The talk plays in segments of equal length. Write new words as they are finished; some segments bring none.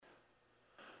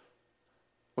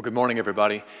Well, good morning,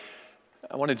 everybody.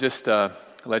 I want to just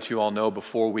let you all know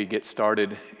before we get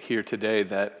started here today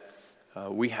that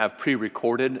we have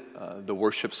pre-recorded the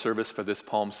worship service for this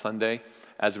Palm Sunday,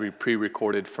 as we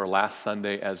pre-recorded for last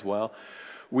Sunday as well.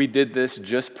 We did this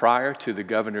just prior to the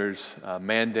governor's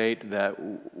mandate that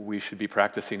we should be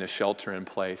practicing a shelter in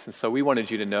place. And so we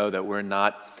wanted you to know that we're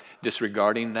not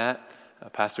disregarding that.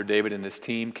 Pastor David and his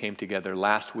team came together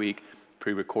last week,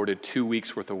 pre-recorded 2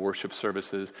 weeks worth of worship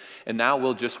services, and now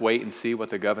we'll just wait and see what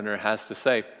the governor has to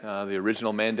say. The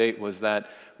original mandate was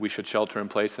that we should shelter in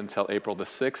place until April the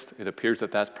 6th. It appears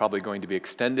that that's probably going to be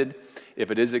extended. If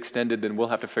it is extended, then we'll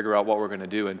have to figure out what we're going to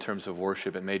do in terms of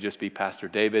worship. It may just be Pastor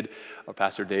David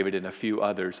and a few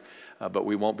others, but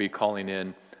we won't be calling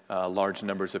in large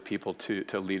numbers of people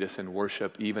to lead us in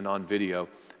worship, even on video,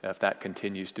 if that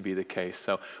continues to be the case.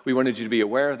 So we wanted you to be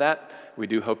aware of that. We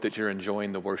do hope that you're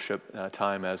enjoying the worship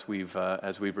time as we've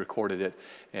recorded it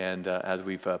and as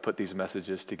we've put these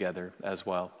messages together as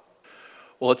well.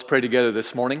 Well, let's pray together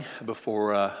this morning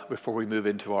before we move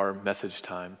into our message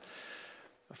time.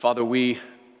 Father, we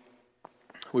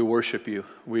worship you.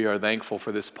 We are thankful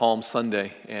for this Palm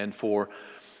Sunday and for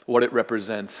what it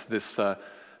represents, this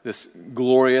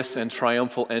glorious and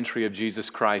triumphal entry of Jesus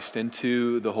Christ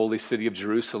into the holy city of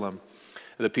Jerusalem,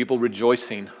 the people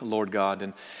rejoicing, Lord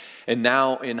God. And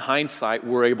now, in hindsight,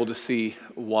 we're able to see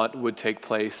what would take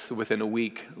place within a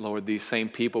week. Lord, these same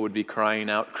people would be crying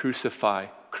out, "Crucify,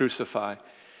 crucify."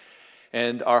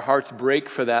 And our hearts break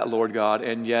for that, Lord God,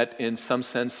 and yet, in some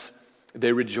sense,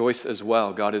 they rejoice as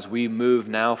well, God, as we move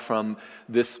now from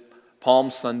this Palm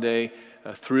Sunday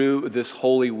through this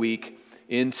Holy Week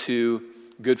into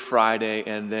Good Friday,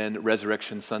 and then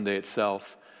Resurrection Sunday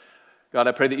itself. God,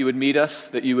 I pray that you would meet us,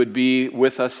 that you would be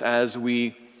with us as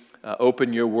we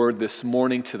open your word this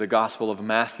morning to the Gospel of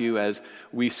Matthew, as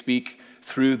we speak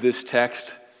through this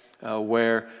text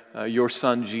where your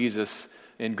Son Jesus,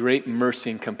 in great mercy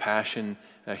and compassion,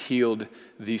 healed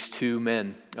these two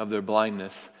men of their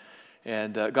blindness.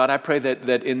 And God, I pray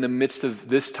that in the midst of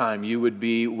this time, you would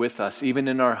be with us, even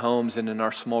in our homes and in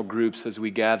our small groups as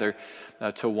we gather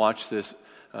to watch this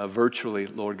virtually,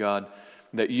 Lord God,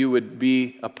 that you would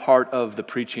be a part of the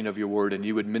preaching of your word and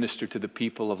you would minister to the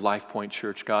people of Life Point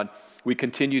Church. God, we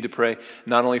continue to pray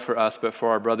not only for us, but for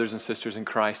our brothers and sisters in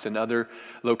Christ and other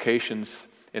locations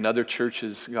in other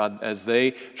churches, God, as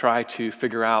they try to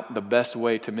figure out the best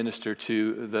way to minister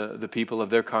to the people of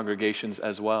their congregations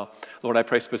as well. Lord, I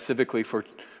pray specifically for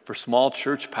small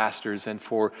church pastors and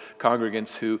for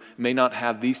congregants who may not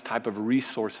have these type of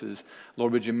resources.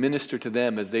 Lord, would you minister to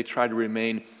them as they try to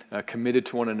remain committed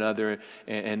to one another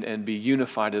and be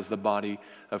unified as the body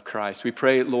of Christ. We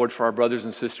pray, Lord, for our brothers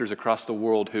and sisters across the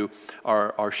world who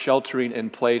are sheltering in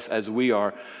place as we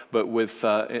are, but with,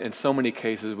 in so many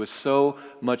cases, with so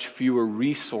much fewer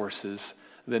resources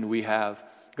than we have.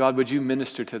 God, would you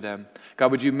minister to them?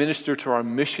 God, would you minister to our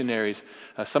missionaries,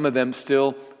 some of them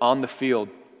still on the field,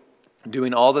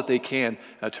 doing all that they can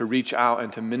to reach out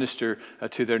and to minister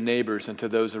to their neighbors and to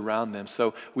those around them.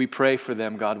 So we pray for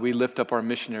them, God. We lift up our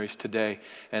missionaries today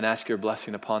and ask your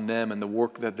blessing upon them and the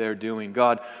work that they're doing.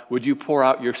 God, would you pour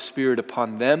out your Spirit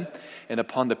upon them and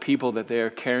upon the people that they are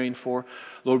caring for?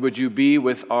 Lord, would you be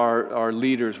with our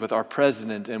leaders, with our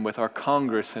president and with our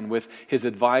Congress and with his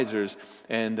advisors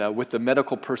and with the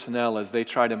medical personnel as they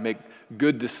try to make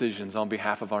good decisions on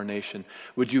behalf of our nation.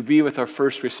 Would you be with our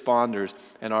first responders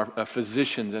and our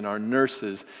physicians and our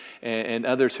nurses and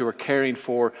others who are caring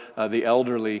for the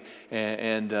elderly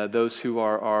and those who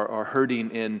are hurting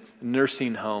in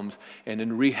nursing homes and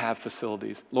in rehab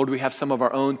facilities. Lord, we have some of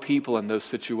our own people in those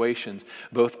situations,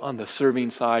 both on the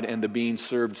serving side and the being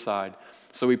served side.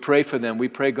 So we pray for them. We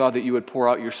pray, God, that you would pour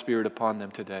out your Spirit upon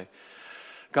them today.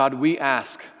 God, we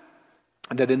ask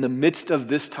that in the midst of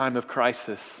this time of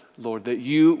crisis, Lord, that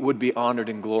you would be honored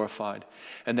and glorified,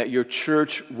 and that your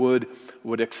church would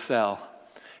excel,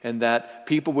 and that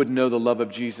people would know the love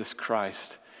of Jesus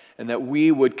Christ, and that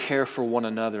we would care for one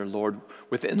another, Lord,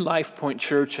 within Life Point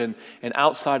Church and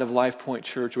outside of Life Point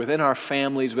Church, within our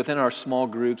families, within our small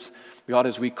groups. God,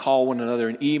 as we call one another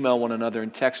and email one another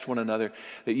and text one another,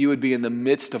 that you would be in the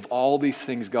midst of all these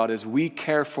things, God, as we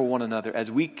care for one another,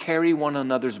 as we carry one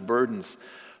another's burdens,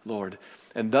 Lord,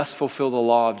 and thus fulfill the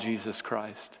law of Jesus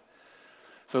Christ.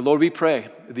 So, Lord, we pray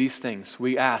these things.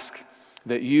 We ask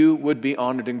that you would be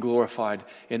honored and glorified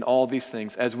in all these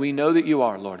things, as we know that you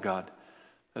are, Lord God,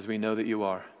 as we know that you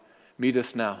are. Meet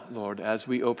us now, Lord, as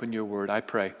we open your word, I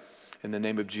pray, in the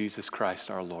name of Jesus Christ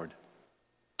our Lord.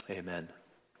 Amen.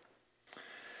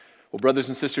 Well, brothers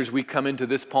and sisters, we come into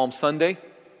this Palm Sunday,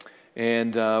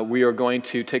 and we are going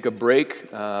to take a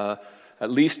break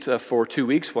at least for 2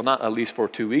 weeks. Well, not at least for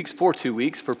 2 weeks, for 2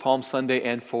 weeks, for Palm Sunday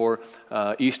and for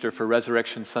Easter, for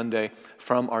Resurrection Sunday,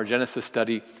 from our Genesis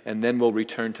study, and then we'll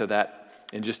return to that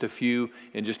in just a few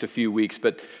weeks.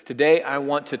 But today I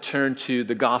want to turn to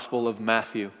the Gospel of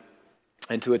Matthew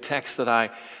and to a text that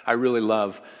I really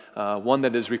love, one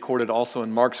that is recorded also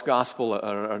in Mark's Gospel,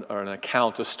 or an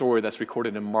account, a story that's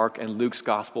recorded in Mark and Luke's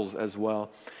Gospels as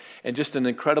well, and just an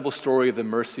incredible story of the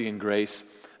mercy and grace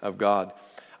of God.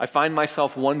 I find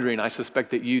myself wondering, I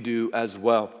suspect that you do as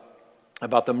well,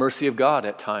 about the mercy of God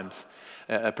at times,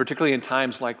 particularly in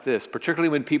times like this, particularly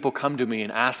when people come to me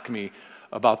and ask me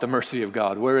about the mercy of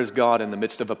God. Where is God in the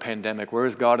midst of a pandemic? Where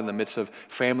is God in the midst of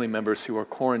family members who are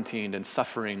quarantined and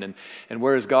suffering? And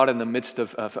where is God in the midst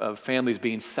of families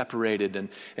being separated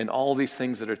and all these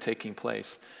things that are taking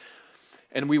place?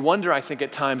 And we wonder, I think,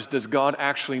 at times, does God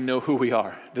actually know who we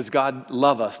are? Does God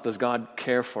love us? Does God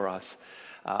care for us?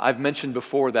 I've mentioned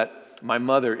before that my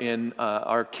mother in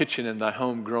our kitchen in my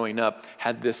home growing up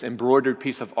had this embroidered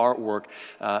piece of artwork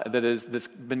that's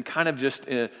been kind of just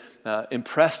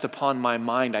impressed upon my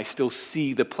mind. I still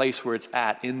see the place where it's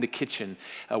at in the kitchen,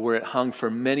 where it hung for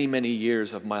many, many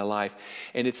years of my life.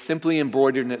 And it's simply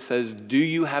embroidered and it says, "Do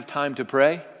you have time to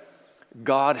pray?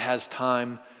 God has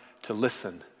time to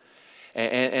listen."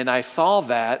 And I saw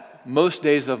that most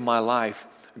days of my life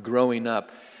growing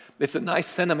up. It's a nice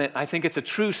sentiment. I think it's a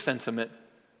true sentiment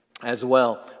as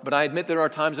well. But I admit there are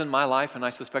times in my life, and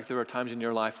I suspect there are times in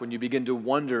your life, when you begin to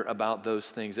wonder about those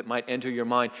things. It might enter your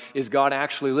mind. Is God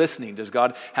actually listening? Does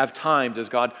God have time? Does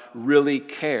God really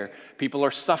care? People are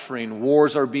suffering.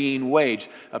 Wars are being waged.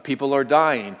 People are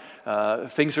dying.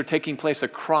 Things are taking place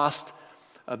across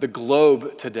the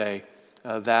globe today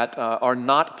that are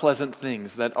not pleasant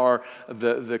things, that are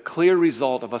the clear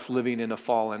result of us living in a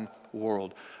fallen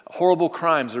world. Horrible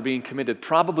crimes are being committed,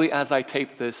 probably as I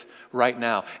tape this right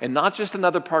now. And not just in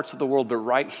other parts of the world, but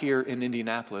right here in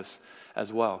Indianapolis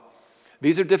as well.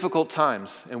 These are difficult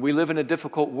times, and we live in a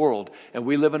difficult world, and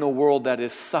we live in a world that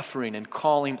is suffering and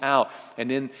calling out, and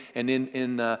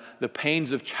in the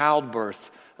pains of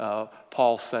childbirth,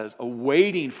 Paul says,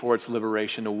 awaiting for its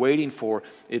liberation, awaiting for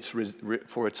its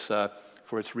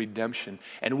redemption.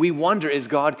 And we wonder, is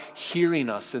God hearing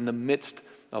us in the midst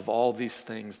of all these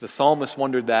things? The psalmist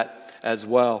wondered that as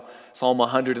well. Psalm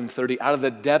 130, "Out of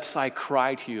the depths I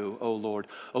cry to you, O Lord.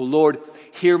 O Lord,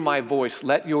 hear my voice.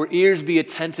 Let your ears be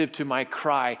attentive to my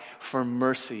cry for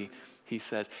mercy," he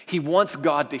says. He wants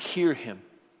God to hear him.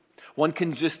 One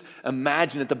can just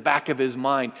imagine at the back of his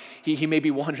mind, he may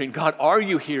be wondering, God, are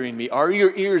you hearing me? Are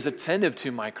your ears attentive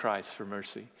to my cries for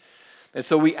mercy? And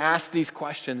so we ask these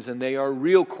questions, and they are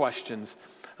real questions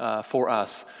for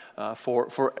us,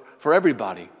 for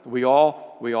everybody. We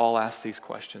all ask these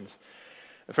questions.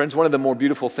 Friends, one of the more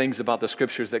beautiful things about the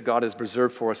Scriptures that God has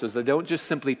preserved for us is they don't just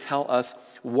simply tell us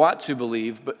what to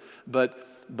believe,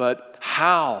 but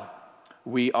how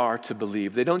we are to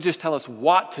believe. They don't just tell us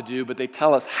what to do, but they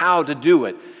tell us how to do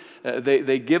it.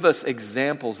 They give us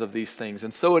examples of these things.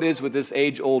 And so it is with this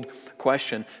age-old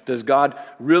question, does God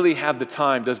really have the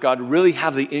time? Does God really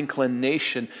have the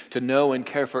inclination to know and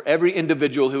care for every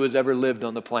individual who has ever lived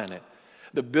on the planet?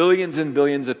 The billions and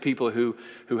billions of people who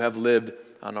have lived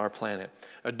on our planet.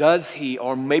 Or does he,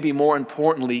 or maybe more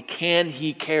importantly, can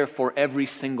he care for every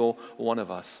single one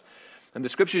of us? And the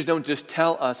Scriptures don't just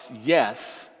tell us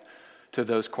yes to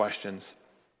those questions.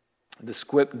 The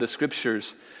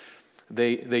Scriptures,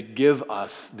 They give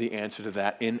us the answer to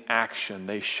that in action.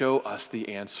 They show us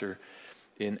the answer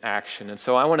in action. And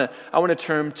so I want to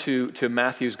turn to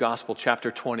Matthew's Gospel,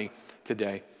 chapter 20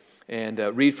 today, and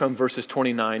read from verses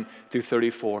 29 through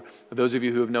 34. For those of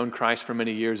you who have known Christ for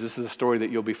many years, this is a story that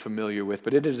you'll be familiar with,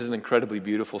 but it is an incredibly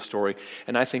beautiful story,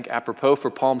 and I think apropos for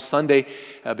Palm Sunday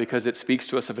because it speaks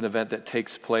to us of an event that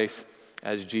takes place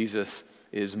as Jesus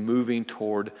is moving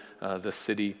toward the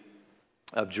city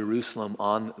of Jerusalem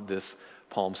on this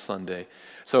Palm Sunday.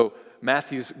 So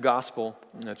Matthew's Gospel,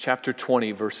 chapter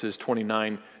 20, verses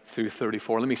 29 through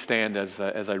 34. Let me stand as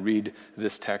I read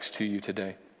this text to you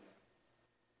today.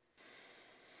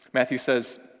 Matthew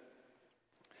says,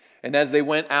 "And as they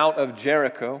went out of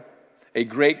Jericho, a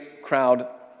great crowd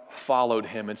followed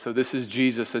him." And so this is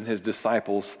Jesus and his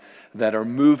disciples that are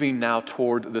moving now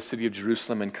toward the city of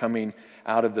Jerusalem and coming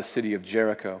out of the city of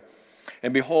Jericho.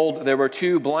 "And behold, there were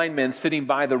two blind men sitting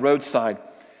by the roadside.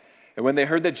 And when they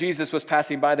heard that Jesus was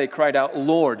passing by, they cried out,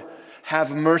 'Lord,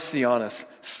 have mercy on us,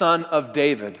 Son of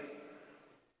David.'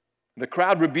 The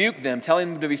crowd rebuked them,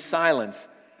 telling them to be silent.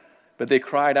 But they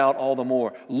cried out all the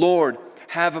more, 'Lord,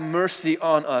 have mercy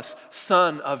on us,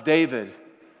 Son of David.'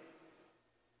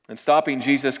 And stopping,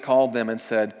 Jesus called them and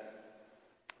said,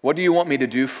 'What do you want me to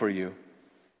do for you?'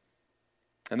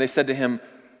 And they said to him,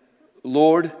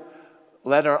 Lord,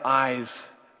 let our eyes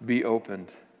be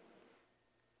opened.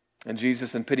 And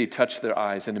Jesus in pity touched their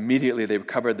eyes, and immediately they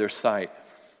recovered their sight,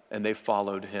 and they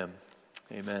followed him.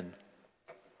 Amen.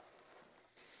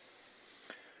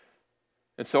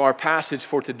 And so our passage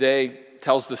for today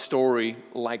tells the story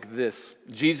like this.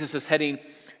 Jesus is heading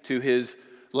to his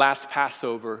last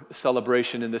Passover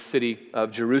celebration in the city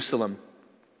of Jerusalem,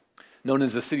 known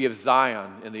as the city of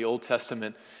Zion in the Old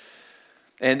Testament.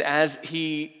 And as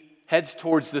he heads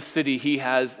towards the city, he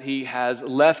has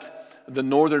left the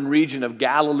northern region of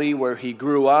Galilee where he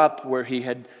grew up, where he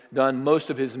had done most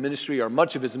of his ministry or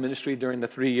much of his ministry during the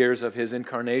 3 years of his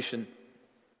incarnation.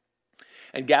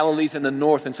 And Galilee's in the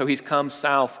north, and so he's come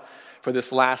south for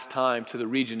this last time to the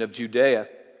region of Judea.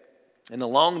 And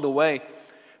along the way,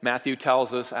 Matthew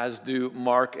tells us, as do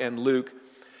Mark and Luke,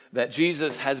 that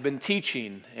Jesus has been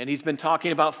teaching, and he's been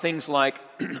talking about things like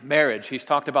marriage. He's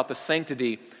talked about the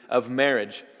sanctity of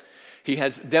marriage. He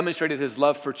has demonstrated his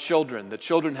love for children. The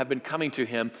children have been coming to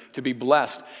him to be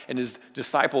blessed, and his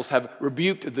disciples have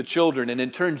rebuked the children. And in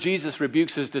turn, Jesus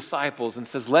rebukes his disciples and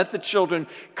says, let the children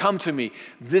come to me.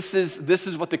 This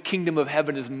is what the kingdom of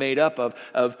heaven is made up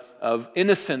of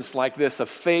innocence like this, of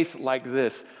faith like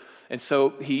this. And so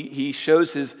he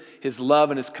shows his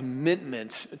love and his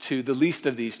commitment to the least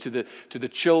of these, to the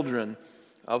children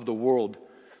of the world.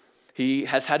 He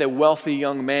has had a wealthy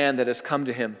young man that has come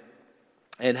to him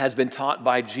and has been taught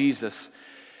by Jesus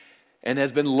and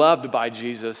has been loved by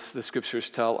Jesus, the scriptures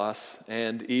tell us.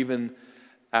 And even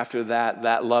after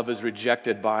that love is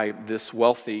rejected by this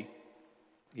wealthy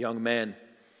young man.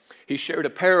 He shared a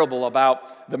parable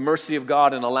about the mercy of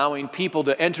God and allowing people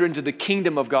to enter into the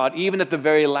kingdom of God, even at the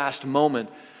very last moment,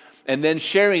 and then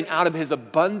sharing out of his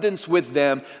abundance with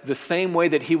them the same way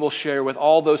that he will share with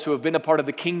all those who have been a part of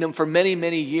the kingdom for many,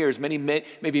 many years, maybe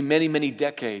many, many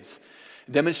decades.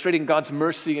 Demonstrating God's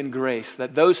mercy and grace,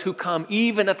 that those who come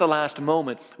even at the last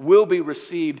moment will be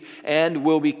received and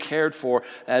will be cared for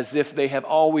as if they have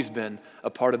always been a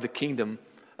part of the kingdom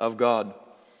of God.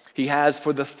 He has,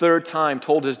 for the third time,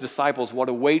 told his disciples what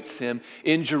awaits him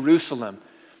in Jerusalem.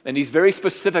 And he's very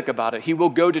specific about it. He will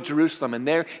go to Jerusalem, and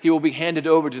there he will be handed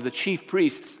over to the chief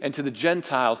priests and to the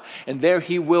Gentiles. And there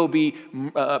he will be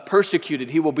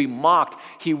persecuted. He will be mocked.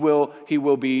 He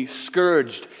will be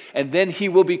scourged. And then he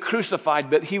will be crucified,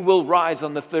 but he will rise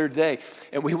on the third day.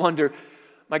 And we wonder,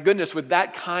 my goodness, with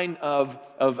that kind of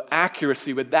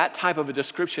accuracy, with that type of a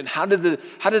description, how did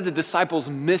the disciples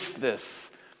miss this?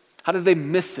 How did they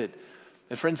miss it?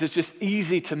 And friends, it's just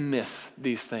easy to miss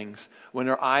these things when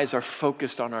our eyes are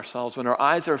focused on ourselves, when our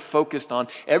eyes are focused on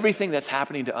everything that's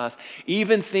happening to us.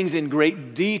 Even things in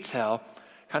great detail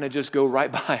kind of just go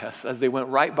right by us, as they went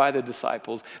right by the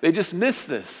disciples. They just miss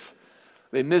this.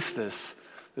 They miss this.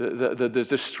 The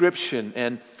description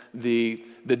and the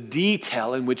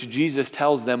detail in which Jesus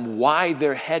tells them why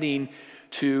they're heading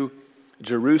to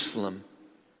Jerusalem.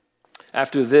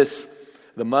 After this,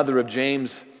 the mother of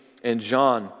James and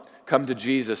John come to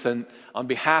Jesus, and on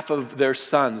behalf of their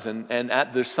sons and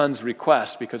at their sons'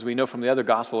 request, because we know from the other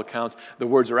gospel accounts the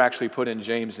words are actually put in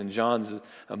James and John's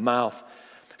mouth,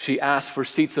 she asked for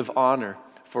seats of honor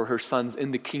for her sons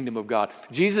in the kingdom of God.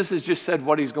 Jesus has just said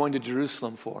what he's going to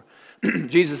Jerusalem for.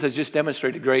 Jesus has just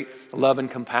demonstrated great love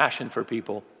and compassion for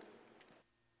people.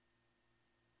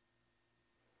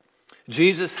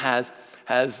 Jesus has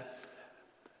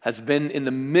been in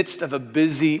the midst of a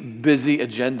busy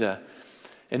agenda.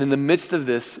 And in the midst of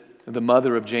this, the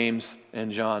mother of James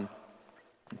and John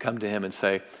come to him and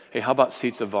say, hey, how about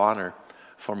seats of honor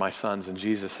for my sons? And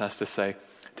Jesus has to say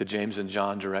to James and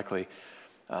John directly,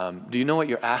 do you know what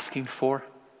you're asking for?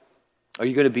 Are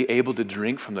you going to be able to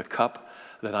drink from the cup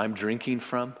that I'm drinking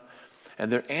from? And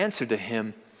their answer to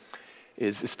him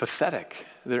is pathetic.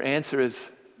 Their answer is,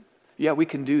 yeah, we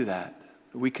can do that.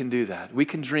 We can do that. We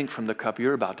can drink from the cup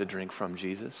you're about to drink from,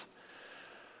 Jesus.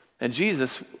 And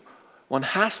Jesus, one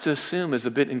has to assume, is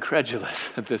a bit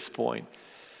incredulous at this point.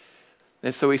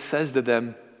 And so he says to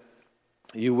them,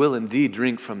 you will indeed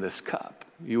drink from this cup.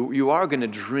 You are going to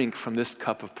drink from this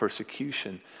cup of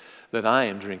persecution that I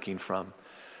am drinking from.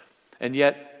 And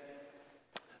yet,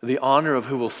 the honor of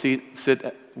who will sit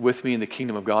with me in the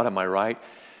kingdom of God on my right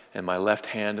and my left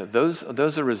hand, those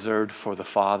are reserved for the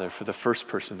Father, for the first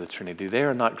person of the Trinity. They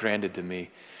are not granted to me.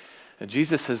 And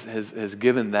Jesus has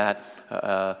given that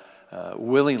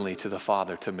willingly to the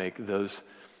Father to make those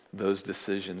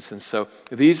decisions. And so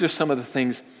these are some of the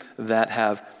things that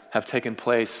have taken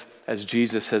place as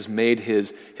Jesus has made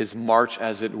his march,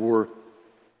 as it were,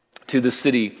 to the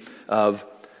city of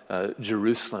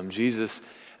Jerusalem. Jesus,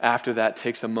 after that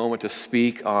takes a moment to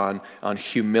speak on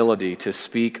humility, to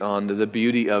speak on the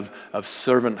beauty of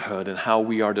servanthood and how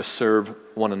we are to serve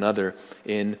one another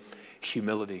in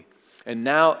humility. And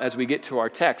now, as we get to our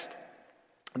text,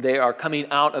 they are coming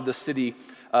out of the city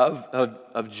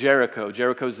of Jericho.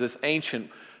 Jericho is this ancient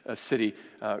city,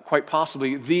 quite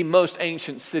possibly the most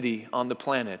ancient city on the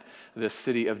planet, this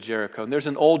city of Jericho. And there's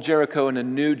an old Jericho and a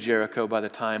new Jericho by the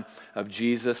time of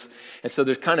Jesus. And so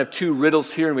there's kind of two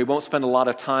riddles here, and we won't spend a lot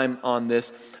of time on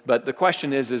this. But the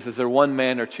question is there one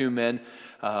man or two men?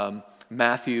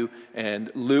 Matthew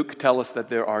and Luke tell us that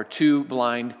there are two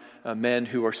blind men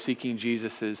who are seeking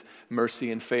Jesus'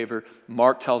 mercy and favor.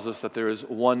 Mark tells us that there is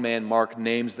one man. Mark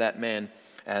names that man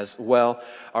as well.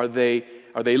 Are they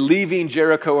leaving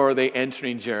Jericho or are they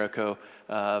entering Jericho?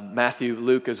 Matthew,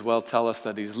 Luke as well tell us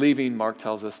that he's leaving. Mark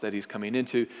tells us that he's coming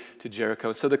into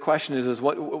Jericho. So the question is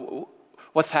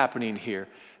what's happening here?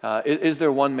 Is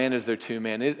there one man? Is there two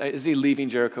men? Is he leaving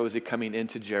Jericho? Is he coming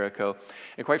into Jericho?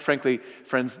 And quite frankly,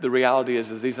 friends, the reality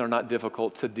is these are not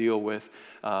difficult to deal with.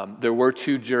 There were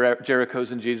two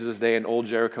Jerichos in Jesus' day, an old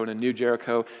Jericho and a new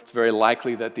Jericho. It's very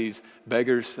likely that these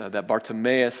beggars, that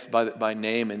Bartimaeus by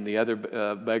name and the other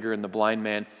beggar and the blind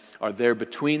man, are there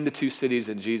between the two cities,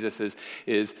 and Jesus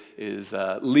is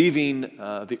leaving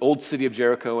the old city of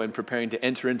Jericho and preparing to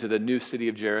enter into the new city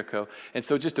of Jericho. And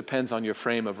so it just depends on your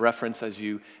frame of reference as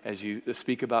you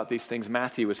speak about these things.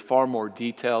 Matthew is far more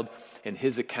detailed in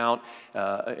his account,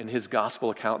 in his gospel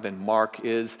account, than Mark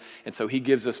is, and so he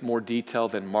gives us more detail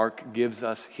than Mark gives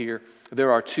us here.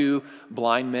 There are two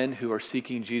blind men who are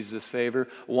seeking Jesus' favor.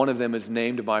 One of them is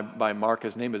named by Mark.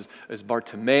 His name is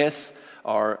Bartimaeus,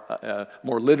 or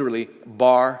more literally,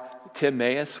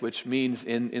 Bar-Timaeus, which means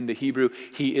in the Hebrew,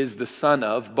 he is the son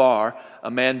of Bar,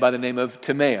 a man by the name of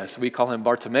Timaeus. We call him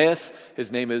Bartimaeus.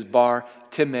 His name is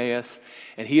Bar-Timaeus,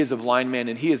 and he is a blind man,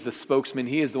 and he is the spokesman.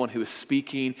 He is the one who is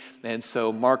speaking, and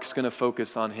so Mark's going to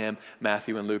focus on him.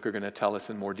 Matthew and Luke are going to tell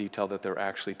us in more detail that there are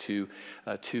actually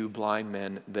two blind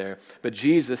men there. But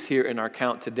Jesus here in our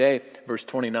account today, verse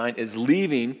 29, is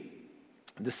leaving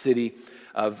the city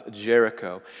of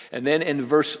Jericho. And then in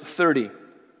verse 30,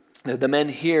 the men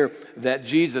hear that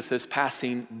Jesus is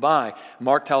passing by.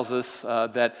 Mark tells us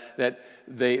that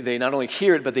they not only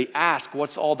hear it, but they ask,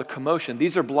 what's all the commotion?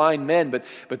 These are blind men,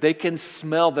 but they can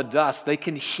smell the dust. They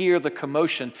can hear the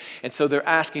commotion. And so they're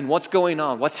asking, what's going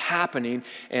on? What's happening?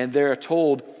 And they're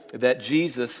told that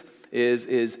Jesus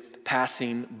is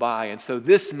passing by. And so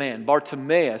this man,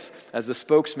 Bartimaeus, as the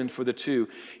spokesman for the two,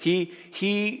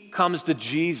 he comes to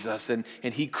Jesus and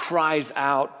he cries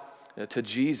out to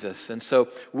Jesus. And so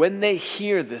when they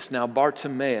hear this now,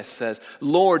 Bartimaeus says,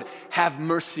 Lord, have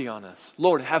mercy on us.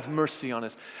 Lord, have mercy on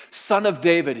us. Son of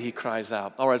David, he cries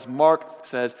out. Or as Mark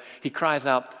says, he cries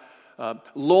out,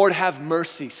 Lord, have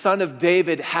mercy. Son of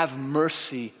David, have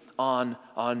mercy on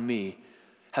me.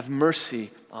 Have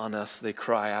mercy on us, they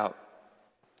cry out.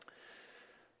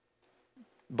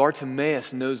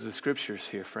 Bartimaeus knows the scriptures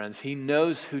here, friends. He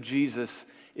knows who Jesus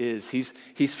is.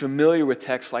 He's familiar with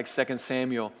texts like 2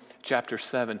 Samuel chapter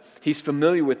 7. He's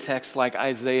familiar with texts like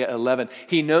Isaiah 11.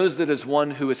 He knows that as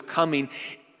one who is coming,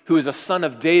 who is a son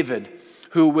of David,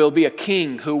 who will be a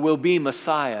king, who will be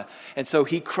Messiah. And so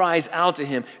he cries out to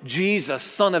him, Jesus,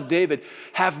 son of David,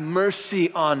 have mercy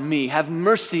on me, have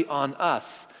mercy on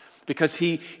us. Because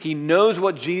he knows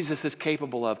what Jesus is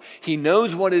capable of. He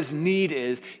knows what his need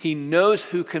is. He knows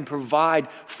who can provide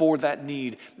for that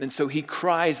need. And so he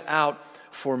cries out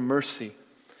for mercy.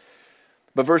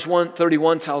 But verse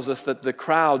 131 tells us that the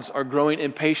crowds are growing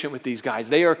impatient with these guys.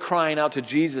 They are crying out to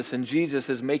Jesus, and Jesus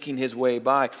is making his way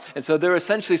by. And so they're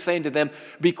essentially saying to them,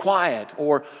 be quiet,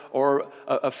 or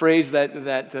a phrase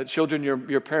that children,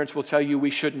 your parents will tell you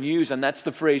we shouldn't use, and that's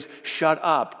the phrase, shut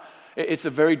up. It's a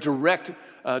very direct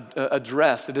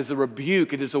address. It is a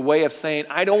rebuke. It is a way of saying,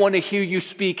 I don't want to hear you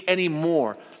speak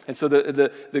anymore. And so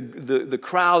the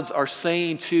crowds are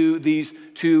saying to these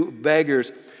two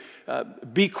beggars,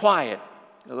 be quiet.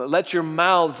 Let your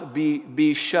mouths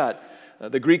be shut.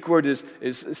 The Greek word is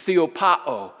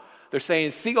siopao. They're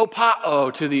saying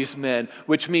siopao to these men,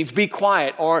 which means be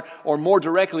quiet, or more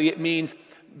directly, it means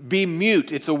be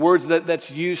mute. It's a word that's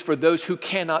used for those who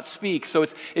cannot speak. So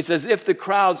it's as if the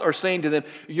crowds are saying to them,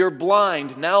 you're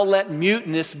blind. Now let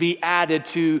muteness be added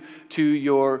to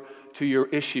your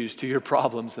issues, to your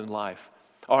problems in life.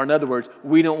 Or in other words,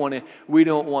 we don't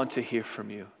want to hear from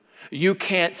you. You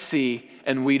can't see,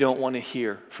 and we don't want to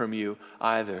hear from you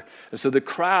either. And so the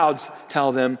crowds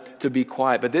tell them to be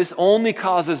quiet. But this only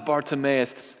causes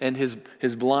Bartimaeus and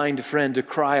his blind friend to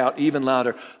cry out even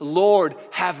louder, Lord,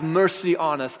 have mercy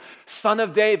on us. Son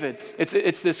of David.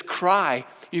 It's this cry.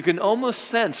 You can almost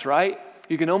sense, right?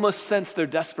 You can almost sense their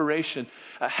desperation.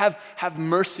 Have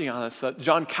mercy on us.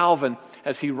 John Calvin,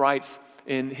 as he writes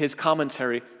in his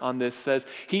commentary on this, says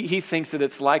he thinks that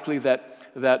it's likely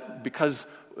that because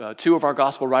two of our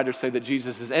gospel writers say that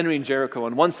Jesus is entering Jericho,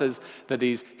 and one says that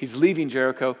he's leaving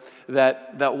Jericho,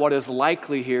 that what is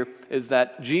likely here is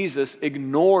that Jesus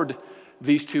ignored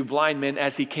these two blind men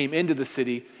as he came into the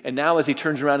city, and now as he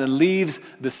turns around and leaves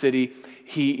the city,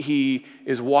 he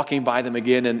is walking by them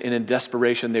again, and in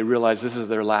desperation they realize this is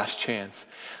their last chance.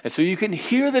 And so you can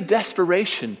hear the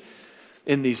desperation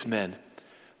in these men.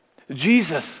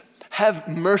 Jesus, have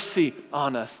mercy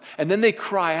on us. And then they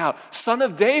cry out, Son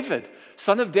of David,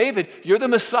 you're the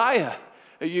Messiah.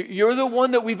 You're the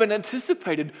one that we've been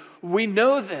anticipated. We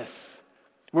know this.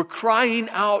 We're crying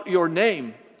out your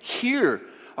name. Hear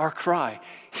our cry.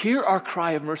 Hear our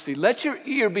cry of mercy. Let your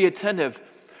ear be attentive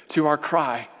to our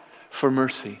cry for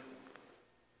mercy.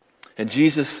 And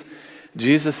Jesus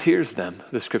hears them,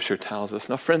 the scripture tells us.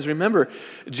 Now, friends, remember,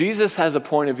 Jesus has a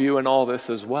point of view in all this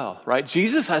as well, right?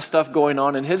 Jesus has stuff going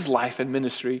on in his life and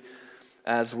ministry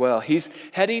as well. He's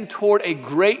heading toward a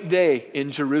great day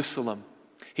in Jerusalem.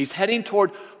 He's heading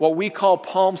toward what we call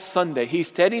Palm Sunday.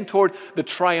 He's heading toward the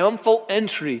triumphal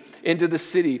entry into the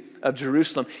city of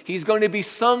Jerusalem. He's going to be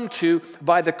sung to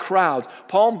by the crowds.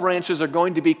 Palm branches are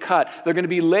going to be cut. They're going to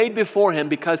be laid before him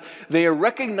because they are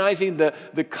recognizing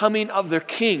the coming of their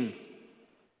king.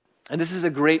 And this is a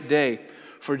great day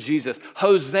for Jesus.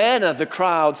 Hosanna, the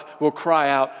crowds will cry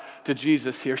out to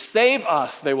Jesus here. Save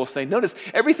us, they will say. Notice,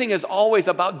 everything is always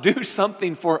about do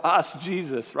something for us,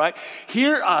 Jesus, right?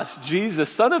 Hear us,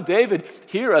 Jesus, Son of David,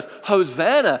 hear us.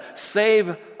 Hosanna,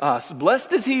 save us.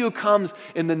 Blessed is he who comes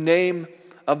in the name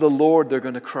of the Lord, they're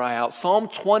going to cry out. Psalm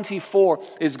 24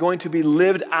 is going to be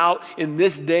lived out in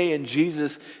this day in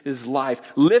Jesus' life.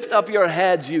 Lift up your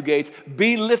heads, you gates.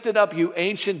 Be lifted up, you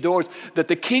ancient doors, that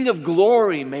the King of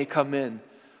glory may come in.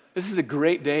 This is a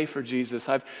great day for Jesus.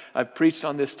 I've preached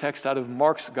on this text out of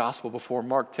Mark's gospel before,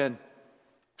 Mark 10.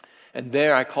 And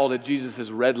there I called it Jesus'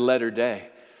 red letter day.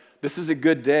 This is a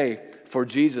good day for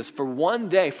Jesus. For one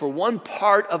day, for one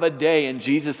part of a day in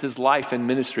Jesus' life and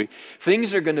ministry,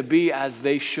 things are going to be as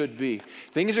they should be.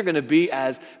 Things are going to be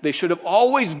as they should have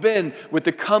always been with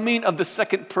the coming of the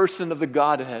second person of the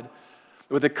Godhead,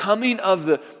 with the coming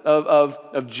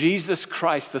of Jesus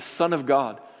Christ, the Son of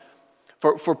God.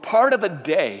 For part of a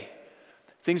day,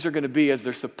 things are going to be as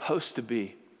they're supposed to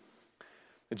be.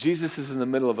 Jesus is in the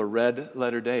middle of a red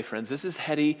letter day, friends. This is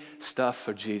heady stuff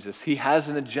for Jesus. He has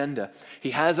an agenda.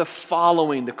 He has a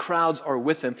following. The crowds are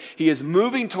with him. He is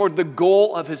moving toward the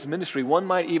goal of his ministry. One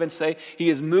might even say he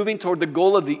is moving toward the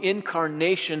goal of the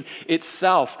incarnation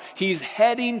itself. He's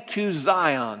heading to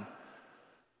Zion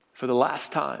for the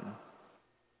last time.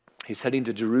 He's heading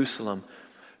to Jerusalem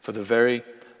for the very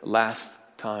last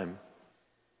time.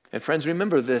 And friends,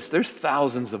 remember this, there's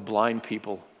thousands of blind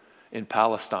people in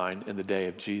Palestine in the day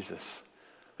of Jesus.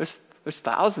 There's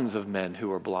thousands of men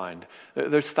who are blind.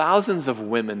 There's thousands of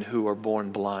women who are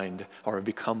born blind or have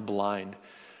become blind.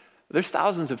 There's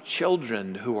thousands of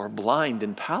children who are blind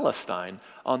in Palestine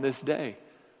on this day.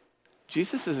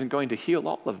 Jesus isn't going to heal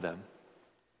all of them.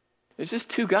 It's just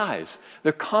two guys.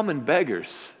 They're common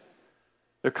beggars.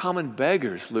 They're common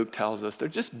beggars, Luke tells us. They're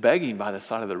just begging by the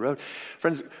side of the road.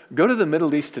 Friends, go to the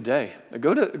Middle East today.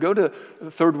 Go to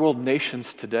third world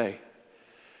nations today.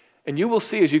 And you will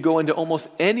see as you go into almost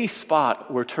any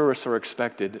spot where tourists are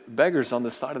expected, beggars on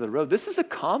the side of the road. This is a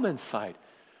common sight.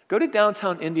 Go to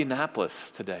downtown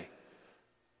Indianapolis today.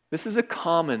 This is a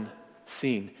common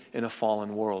scene in a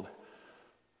fallen world.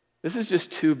 This is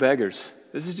just two beggars.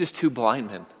 This is just two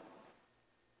blind men.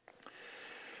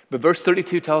 But verse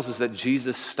 32 tells us that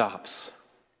Jesus stops.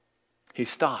 He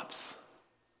stops.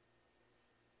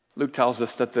 Luke tells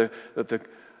us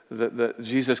that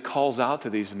Jesus calls out to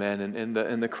these men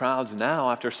and the crowds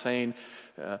now after saying,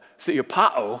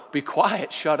 "Siopao, be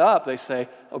quiet, shut up." They say,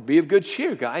 "Oh, be of good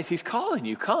cheer, guys. He's calling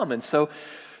you, come." And so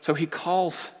he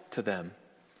calls to them.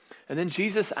 And then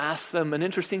Jesus asks them an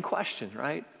interesting question,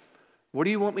 right? What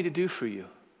do you want me to do for you?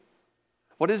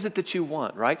 What is it that you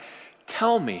want, right?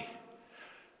 Tell me.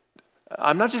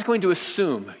 I'm not just going to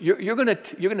assume. You're going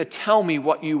to tell me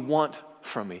what you want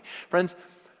from me. Friends,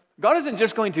 God isn't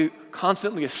just going to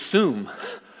constantly assume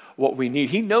what we need.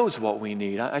 He knows what we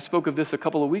need. I spoke of this a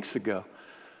couple of weeks ago.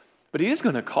 But he is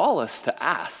going to call us to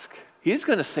ask. He is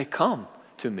going to say, "Come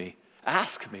to me,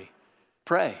 ask me,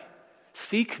 pray,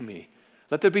 seek me.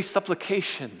 Let there be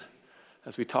supplication,"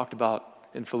 as we talked about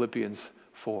in Philippians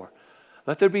 4.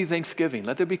 Let there be thanksgiving.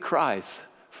 Let there be cries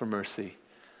for mercy.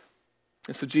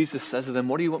 And so Jesus says to them,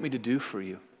 "What do you want me to do for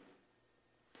you?"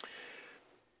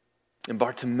 And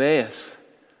Bartimaeus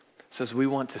says we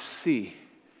want to see.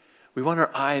 We want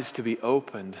our eyes to be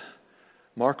opened.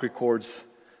 Mark records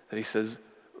that he says,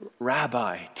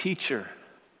 Rabbi, teacher,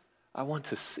 I want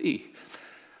to see.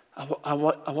 I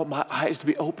want my eyes to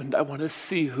be opened. I want to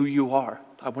see who you are.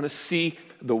 I want to see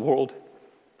the world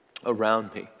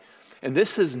around me. And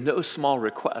this is no small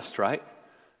request, right?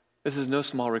 This is no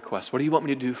small request. What do you want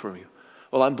me to do for you?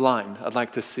 Well, I'm blind. I'd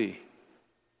like to see.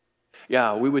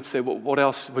 Yeah, we would say, well, what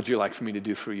else would you like for me to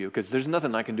do for you? Because there's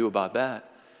nothing I can do about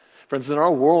that. Friends, in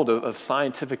our world of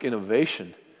scientific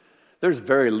innovation, there's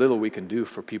very little we can do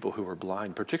for people who are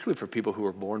blind, particularly for people who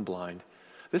are born blind.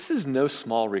 This is no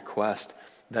small request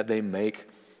that they make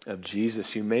of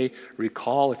Jesus. You may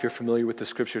recall, if you're familiar with the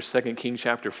scripture, 2 Kings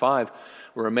chapter 5,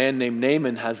 where a man named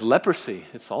Naaman has leprosy.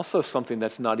 It's also something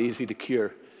that's not easy to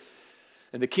cure.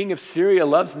 And the king of Syria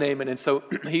loves Naaman, and so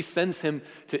he sends him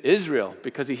to Israel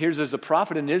because he hears there's a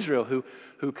prophet in Israel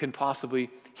who can possibly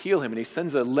heal him. And he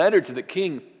sends a letter to the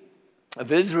king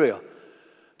of Israel,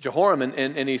 Jehoram,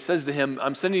 and he says to him,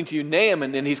 I'm sending to you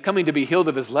Naaman, and he's coming to be healed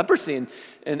of his leprosy.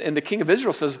 And the king of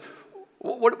Israel says,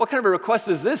 what kind of a request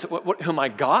is this? Am I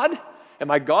God? Am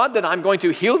I God that I'm going to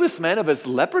heal this man of his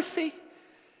leprosy?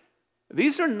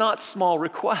 These are not small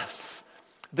requests.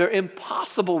 They're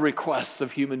impossible requests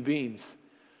of human beings.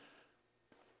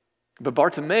 But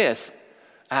Bartimaeus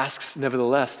asks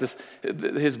nevertheless,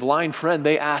 his blind friend,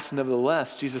 they ask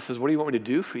nevertheless. Jesus says, what do you want me to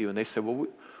do for you? And they say, well,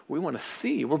 we want to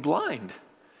see. We're blind.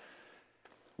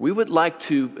 We would like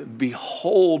to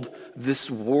behold this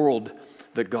world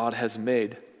that God has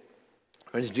made.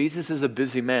 Friends, Jesus is a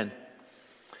busy man.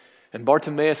 And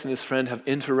Bartimaeus and his friend have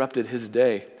interrupted his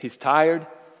day. He's tired.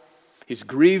 He's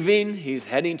grieving. He's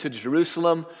heading to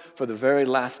Jerusalem for the very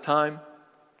last time.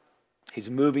 He's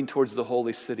moving towards the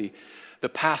holy city. The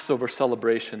Passover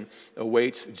celebration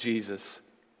awaits Jesus.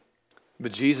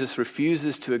 But Jesus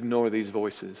refuses to ignore these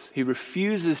voices. He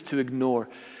refuses to ignore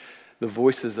the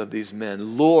voices of these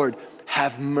men. Lord,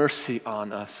 have mercy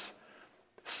on us.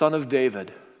 Son of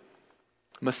David,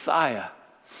 Messiah,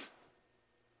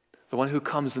 the one who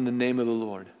comes in the name of the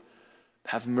Lord,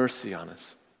 have mercy on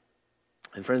us.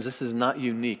 And friends, this is not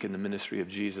unique in the ministry of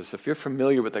Jesus. If you're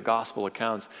familiar with the gospel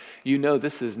accounts, you know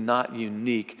this is not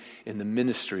unique in the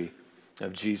ministry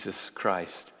of Jesus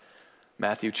Christ.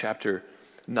 Matthew chapter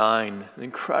 9, an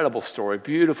incredible story,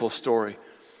 beautiful story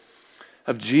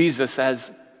of Jesus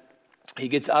as he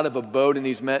gets out of a boat and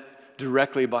he's met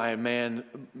directly by a man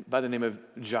by the name of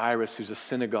Jairus, who's a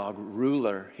synagogue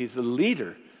ruler. He's a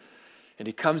leader. And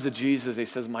he comes to Jesus, he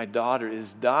says, my daughter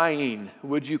is dying.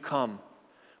 Would you come?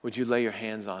 Would you lay your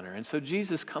hands on her? And so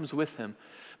Jesus comes with him.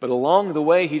 But along the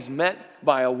way, he's met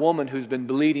by a woman who's been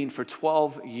bleeding for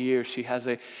 12 years. She has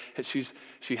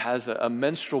a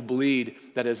menstrual bleed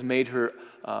that has made her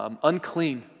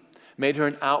unclean, made her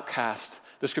an outcast.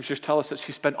 The scriptures tell us that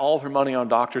she spent all of her money on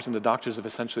doctors, and the doctors have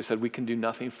essentially said, we can do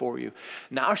nothing for you.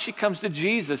 Now she comes to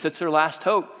Jesus. It's her last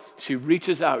hope. She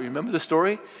reaches out. You remember the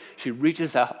story? She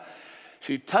reaches out.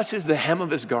 She touches the hem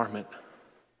of his garment,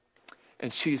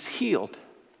 and she's healed.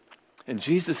 And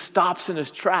Jesus stops in his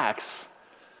tracks.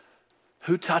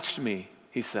 Who touched me?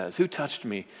 He says. Who touched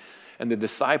me? And the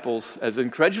disciples, as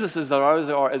incredulous as they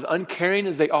are, as uncaring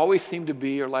as they always seem to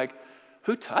be, are like,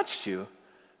 who touched you?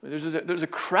 There's a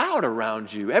crowd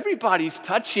around you. Everybody's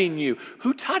touching you.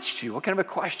 Who touched you? What kind of a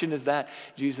question is that?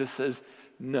 Jesus says,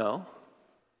 no,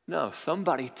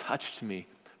 somebody touched me.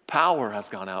 Power has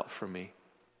gone out from me.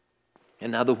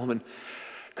 And now the woman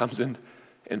comes in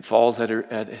and falls at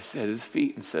his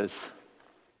feet and says,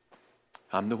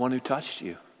 I'm the one who touched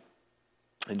you.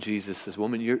 And Jesus says,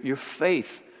 woman, your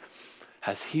faith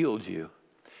has healed you.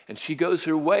 And she goes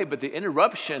her way, but the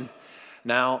interruption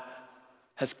now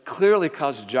has clearly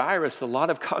caused Jairus a lot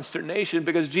of consternation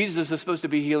because Jesus is supposed to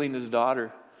be healing his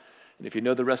daughter. And if you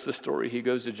know the rest of the story, he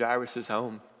goes to Jairus'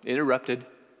 home, interrupted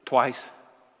twice,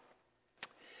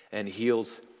 and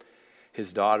heals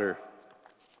his daughter,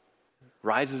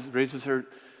 raises her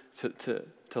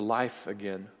to life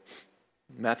again.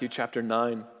 Matthew chapter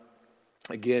 9,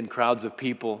 again, crowds of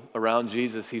people around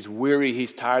Jesus. He's weary,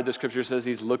 he's tired. The scripture says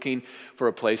he's looking for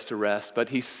a place to rest, but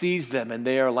he sees them and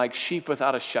they are like sheep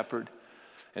without a shepherd.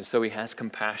 And so he has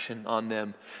compassion on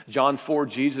them. John 4,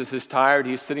 Jesus is tired.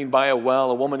 He's sitting by a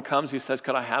well. A woman comes. He says,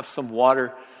 could I have some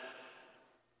water?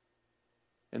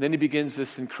 And then he begins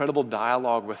this incredible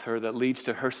dialogue with her that leads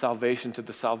to her salvation, to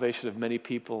the salvation of many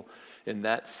people in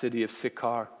that city of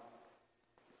Sychar.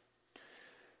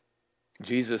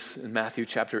 Jesus, in Matthew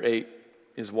chapter 8,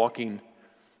 is walking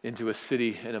into a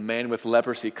city, and a man with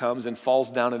leprosy comes and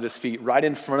falls down at his feet right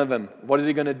in front of him. What is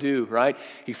he going to do, right?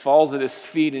 He falls at his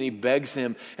feet and he begs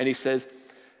him, and he says,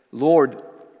 Lord,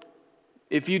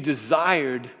 if you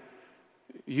desired,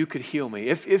 you could heal me.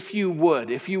 If you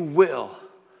would, if you will,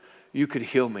 you could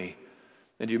heal me.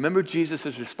 And do you remember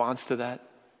Jesus' response to that?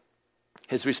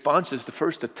 His response is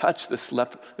first to touch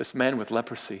this man with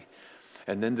leprosy,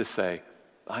 and then to say,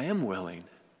 I am willing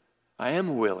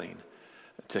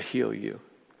to heal you.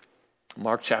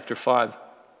 Mark chapter 5,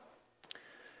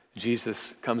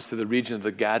 Jesus comes to the region of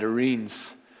the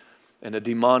Gadarenes, and a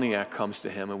demoniac comes to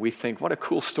him, and we think, what a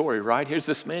cool story, right? Here's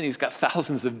this man, he's got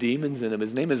thousands of demons in him.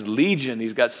 His name is Legion.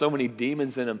 He's got so many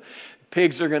demons in him.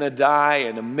 Pigs are going to die,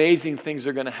 and amazing things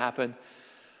are going to happen.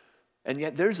 And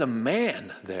yet there's a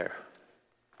man there,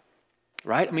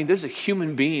 right? I mean, there's a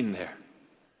human being there.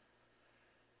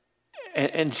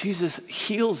 And Jesus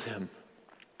heals him.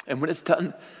 And when it's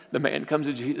done, the man comes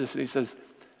to Jesus and he says,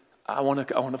 I want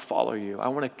to follow you. I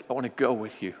want to go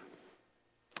with you.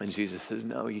 And Jesus says,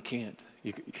 no, you can't.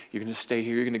 You're going to stay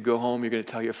here. You're going to go home. You're going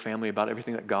to tell your family about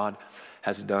everything that God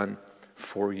has done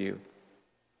for you.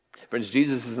 Friends,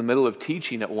 Jesus is in the middle of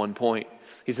teaching at one point.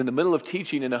 He's in the middle of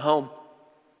teaching in a home.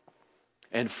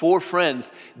 And 4 friends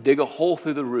dig a hole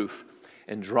through the roof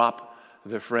and drop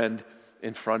their friend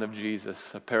in front of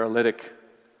Jesus, a paralytic,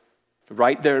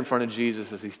 right there in front of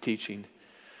Jesus as he's teaching.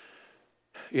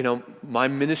 You know, my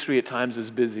ministry at times is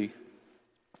busy,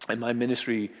 and my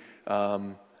ministry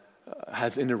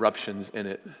has interruptions in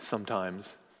it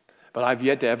sometimes. But I've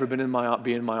yet to ever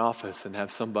be in my office and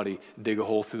have somebody dig a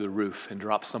hole through the roof and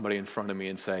drop somebody in front of me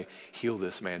and say, heal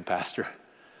this man, Pastor.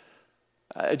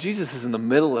 Jesus is in the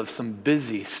middle of some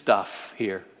busy stuff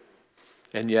here.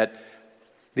 And yet,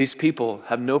 these people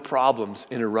have no problems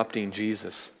interrupting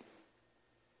Jesus.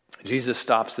 Jesus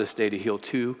stops this day to heal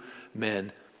 2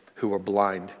 men who are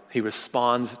blind. He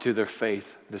responds to their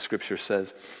faith, the scripture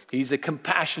says. He's a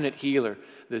compassionate healer,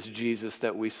 this Jesus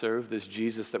that we serve, this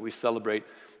Jesus that we celebrate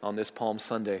on this Palm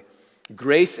Sunday.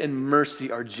 Grace and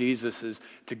mercy are Jesus's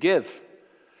to give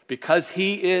because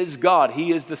he is God.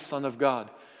 He is the Son of God.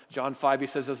 John 5, he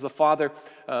says, as the Father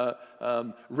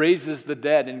raises the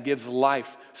dead and gives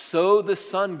life, so the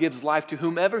Son gives life to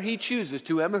whomever he chooses,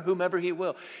 to whomever he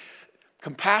will.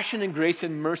 Compassion and grace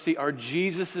and mercy are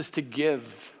Jesus's to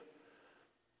give.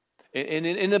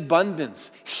 In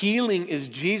abundance, healing is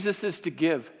Jesus's to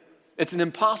give. It's an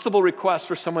impossible request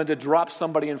for someone to drop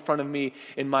somebody in front of me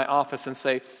in my office and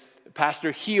say,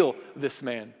 Pastor, heal this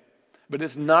man. But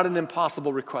it's not an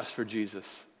impossible request for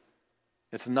Jesus.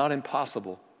 It's not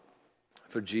impossible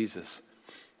for Jesus.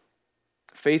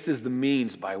 Faith is the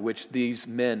means by which these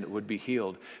men would be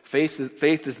healed. Faith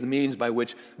is the means by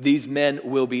which these men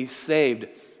will be saved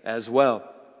as well.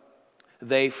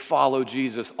 They follow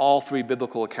Jesus. All 3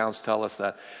 biblical accounts tell us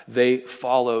that. They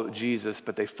follow Jesus,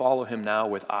 but they follow him now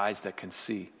with eyes that can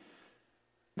see.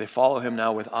 They follow him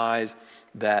now with eyes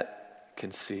that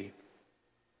can see.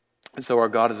 And so our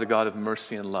God is a God of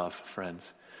mercy and love,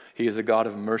 friends. He is a God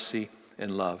of mercy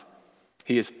and love.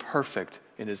 He is perfect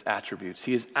in his attributes.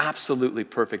 He is absolutely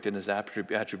perfect in his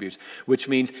attributes, which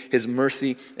means his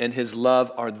mercy and his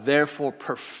love are therefore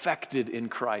perfected in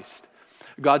Christ.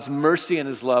 God's mercy and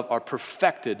his love are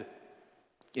perfected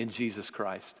in Jesus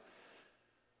Christ.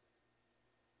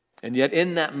 And yet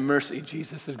in that mercy,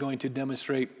 Jesus is going to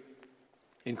demonstrate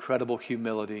incredible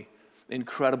humility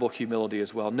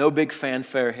as well. No big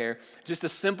fanfare here. Just a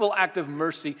simple act of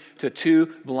mercy to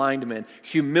 2 blind men.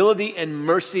 Humility and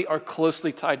mercy are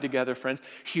closely tied together, friends.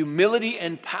 Humility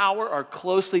and power are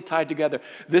closely tied together.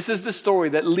 This is the story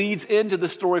that leads into the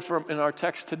story in our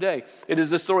text today. It is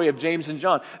the story of James and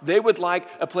John. They would like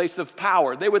a place of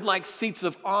power. They would like seats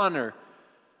of honor.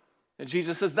 And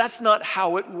Jesus says, that's not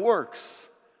how it works.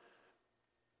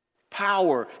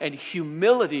 Power and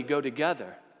humility go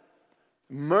together.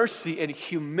 Mercy and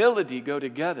humility go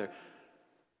together.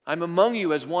 I'm among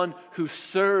you as one who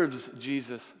serves,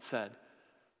 Jesus said.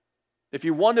 If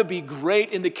you want to be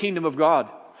great in the kingdom of God,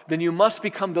 then you must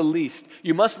become the least.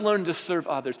 You must learn to serve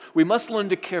others. We must learn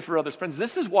to care for others. Friends,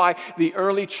 this is why the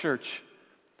early church,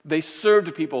 they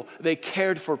served people. They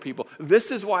cared for people.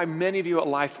 This is why many of you at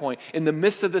LifePoint, in the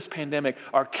midst of this pandemic,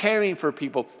 are caring for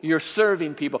people. You're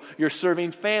serving people. You're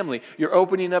serving family. You're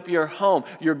opening up your home.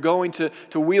 You're going to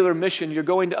Wheeler Mission. You're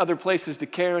going to other places to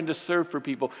care and to serve for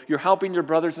people. You're helping your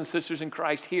brothers and sisters in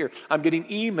Christ here. I'm getting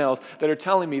emails that are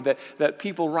telling me that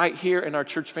people right here in our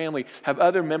church family have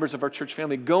other members of our church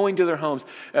family going to their homes,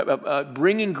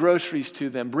 bringing groceries to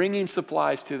them, bringing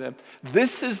supplies to them.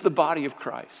 This is the body of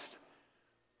Christ.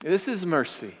 This is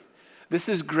mercy. This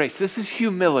is grace. This is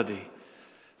humility.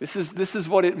 This is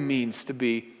what it means to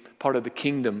be part of the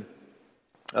kingdom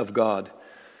of God.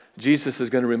 Jesus is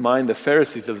going to remind the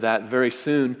Pharisees of that very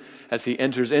soon as he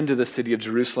enters into the city of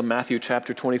Jerusalem. Matthew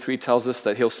chapter 23 tells us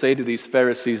that he'll say to these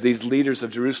Pharisees, these leaders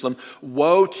of Jerusalem,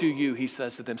 "Woe to you," he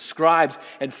says to them, "scribes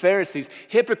and Pharisees,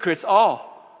 hypocrites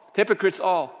all, hypocrites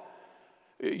all.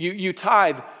 You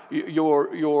tithe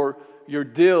your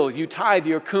dill, you tithe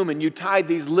your cumin, you tithe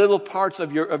these little parts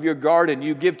of your garden,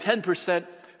 you give 10%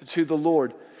 to the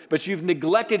Lord. But you've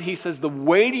neglected," he says, "the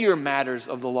weightier matters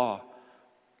of the law.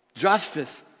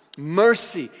 Justice,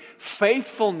 mercy,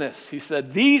 faithfulness," he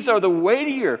said. "These are the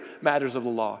weightier matters of the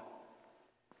law.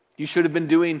 You should have been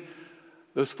doing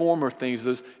those former things.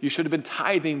 You should have been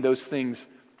tithing those things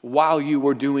while you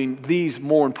were doing these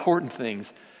more important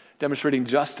things, demonstrating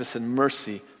justice and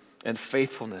mercy and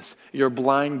faithfulness. You're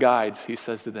blind guides," he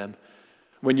says to them.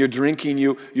 "When you're drinking,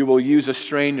 you will use a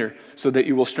strainer so that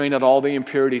you will strain out all the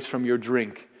impurities from your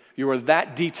drink. You are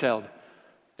that detailed.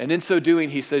 And in so doing,"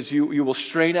 he says, you will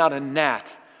strain out a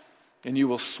gnat and you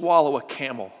will swallow a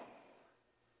camel."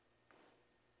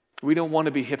 We don't want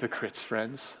to be hypocrites,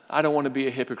 friends. I don't want to be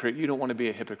a hypocrite. You don't want to be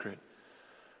a hypocrite.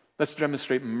 Let's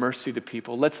demonstrate mercy to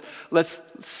people. Let's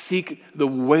seek the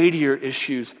weightier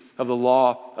issues of the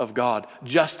law of God,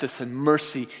 justice and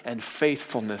mercy and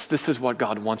faithfulness. This is what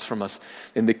God wants from us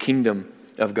in the kingdom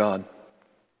of God.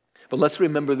 But let's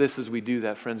remember this as we do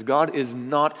that, friends. God is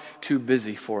not too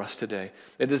busy for us today.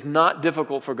 It is not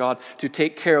difficult for God to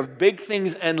take care of big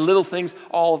things and little things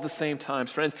all at the same time.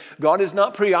 Friends, God is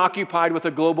not preoccupied with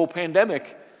a global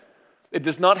pandemic. It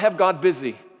does not have God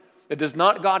busy. It does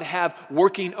not God have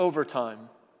working overtime.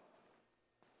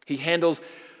 He handles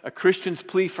a Christian's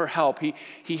plea for help.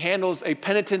 He handles a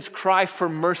penitent's cry for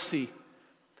mercy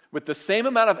with the same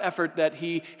amount of effort that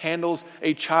he handles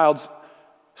a child's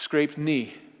scraped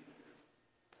knee,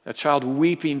 a child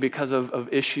weeping because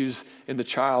of issues in the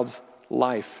child's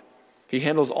life. He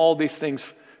handles all these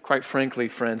things, quite frankly,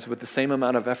 friends, with the same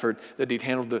amount of effort that he'd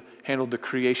handled the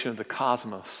creation of the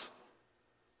cosmos.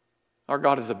 Our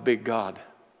God is a big God.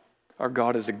 Our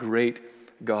God is a great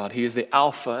God. He is the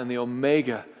Alpha and the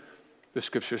Omega, the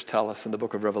scriptures tell us in the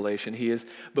book of Revelation. He is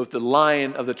both the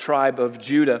Lion of the tribe of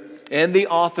Judah and the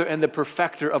author and the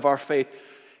perfecter of our faith.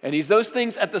 And he's those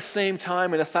things at the same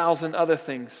time and 1,000 other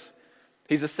things.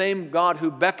 He's the same God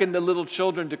who beckoned the little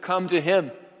children to come to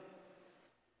him.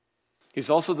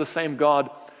 He's also the same God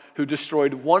who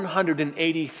destroyed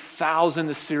 180,000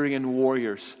 Assyrian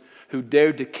warriors who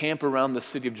dared to camp around the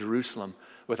city of Jerusalem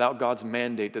without God's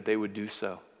mandate that they would do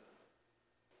so.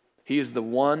 He is the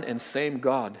one and same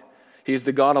God. He is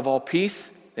the God of all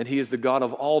peace, and he is the God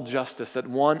of all justice at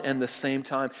one and the same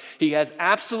time. He has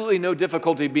absolutely no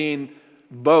difficulty being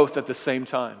both at the same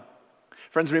time.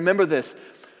 Friends, remember this.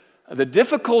 The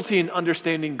difficulty in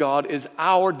understanding God is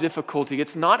our difficulty.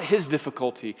 It's not his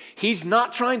difficulty. He's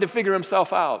not trying to figure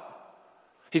himself out.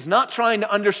 He's not trying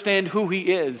to understand who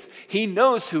he is. He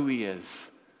knows who he is.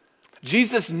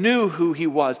 Jesus knew who he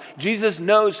was. Jesus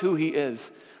knows who he is.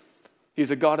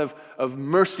 He's a God of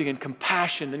mercy and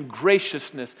compassion and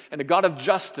graciousness and a God of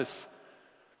justice.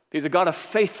 He's a God of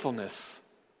faithfulness.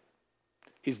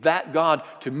 He's that God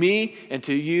to me and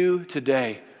to you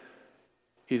today.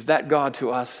 He's that God to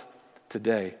us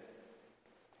today.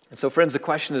 And so, friends, the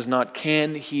question is not,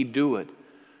 can he do it?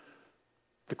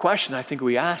 The question I think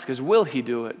we ask is, will he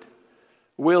do it?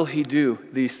 Will he do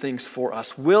these things for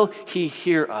us? Will he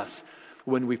hear us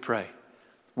when we pray?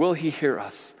 Will he hear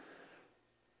us?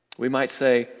 We might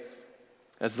say,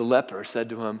 as the leper said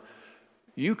to him,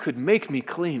 "You could make me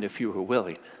clean if you were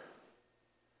willing."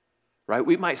 Right?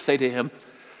 We might say to him,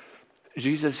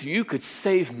 "Jesus, you could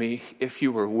save me if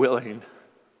you were willing."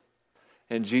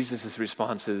 And Jesus'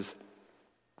 response is,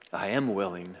 "I am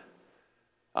willing.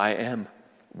 I am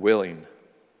willing."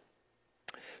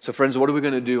 So friends, what are we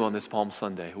going to do on this Palm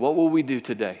Sunday? What will we do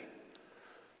today?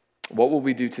 What will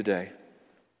we do today?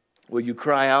 Will you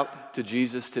cry out to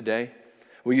Jesus today?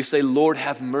 Will you say, "Lord,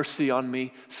 have mercy on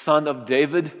me, Son of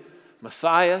David,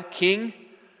 Messiah, King"?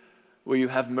 Will you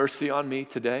have mercy on me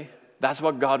today? That's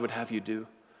what God would have you do.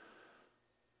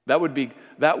 That would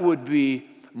be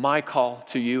my call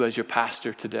to you as your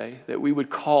pastor today, that we would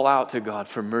call out to God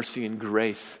for mercy and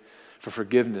grace, for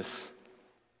forgiveness.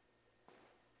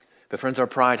 But friends, our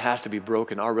pride has to be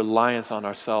broken. Our reliance on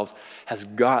ourselves has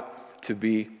got to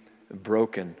be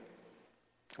broken.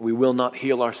 We will not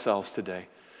heal ourselves today.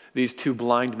 These two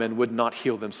blind men would not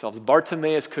heal themselves.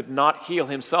 Bartimaeus could not heal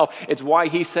himself. It's why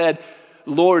he said,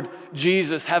 "Lord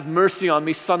Jesus, have mercy on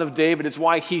me, Son of David." It's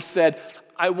why he said,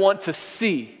 "I want to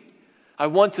see. I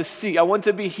want to see. I want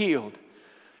to be healed."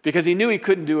 Because he knew he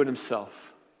couldn't do it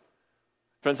himself.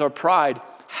 Friends, our pride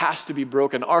has to be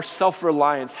broken. Our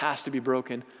self-reliance has to be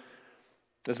broken.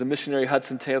 As the missionary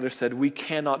Hudson Taylor said, we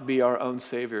cannot be our own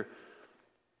Savior,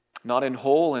 not in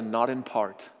whole and not in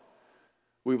part.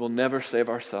 We will never save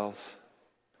ourselves.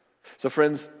 So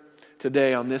friends,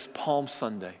 today on this Palm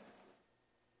Sunday,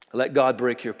 let God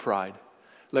break your pride.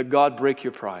 Let God break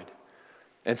your pride.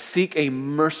 And seek a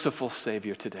merciful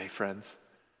Savior today, friends.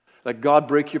 Let God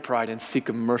break your pride and seek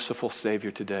a merciful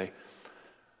Savior today.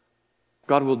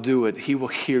 God will do it. He will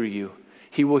hear you.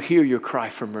 He will hear your cry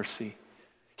for mercy.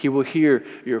 He will hear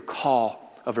your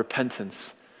call of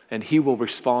repentance, and He will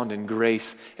respond in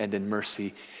grace and in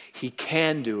mercy. He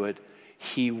can do it.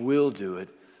 He will do it.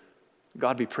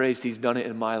 God be praised, He's done it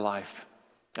in my life.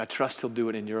 I trust He'll do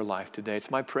it in your life today. It's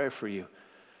my prayer for you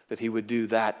that He would do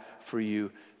that for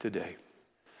you today.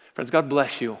 Friends, God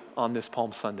bless you on this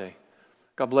Palm Sunday.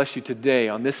 God bless you today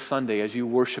on this Sunday as you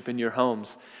worship in your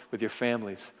homes with your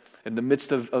families. In the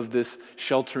midst of this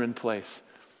shelter in place,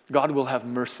 God will have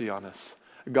mercy on us.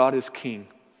 God is King.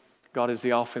 God is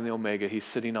the Alpha and the Omega. He's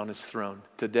sitting on His throne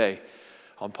today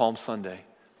on Palm Sunday.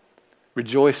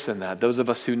 Rejoice in that. Those of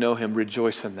us who know Him,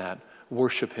 rejoice in that.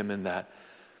 Worship Him in that.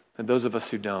 And those of us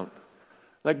who don't,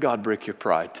 let God break your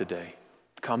pride today.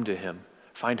 Come to Him.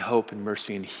 Find hope and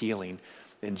mercy and healing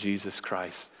in Jesus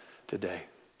Christ today.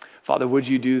 Father, would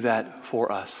you do that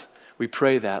for us? We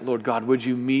pray that. Lord God, would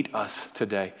you meet us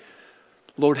today?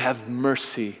 Lord, have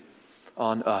mercy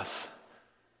on us.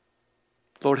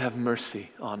 Lord, have mercy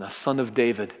on us. Son of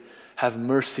David, have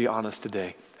mercy on us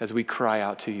today as we cry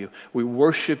out to you. We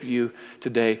worship you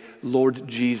today, Lord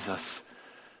Jesus.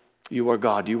 You are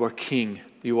God. You are King.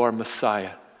 You are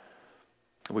Messiah.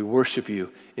 And we worship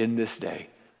you in this day.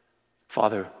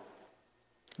 Father,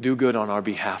 do good on our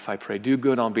behalf, I pray. Do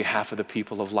good on behalf of the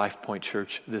people of Life Point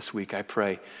Church this week. I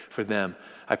pray for them.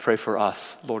 I pray for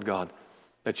us, Lord God,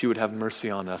 that you would have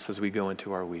mercy on us as we go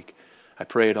into our week. I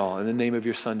pray it all in the name of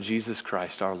your Son, Jesus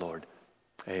Christ, our Lord.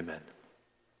 Amen.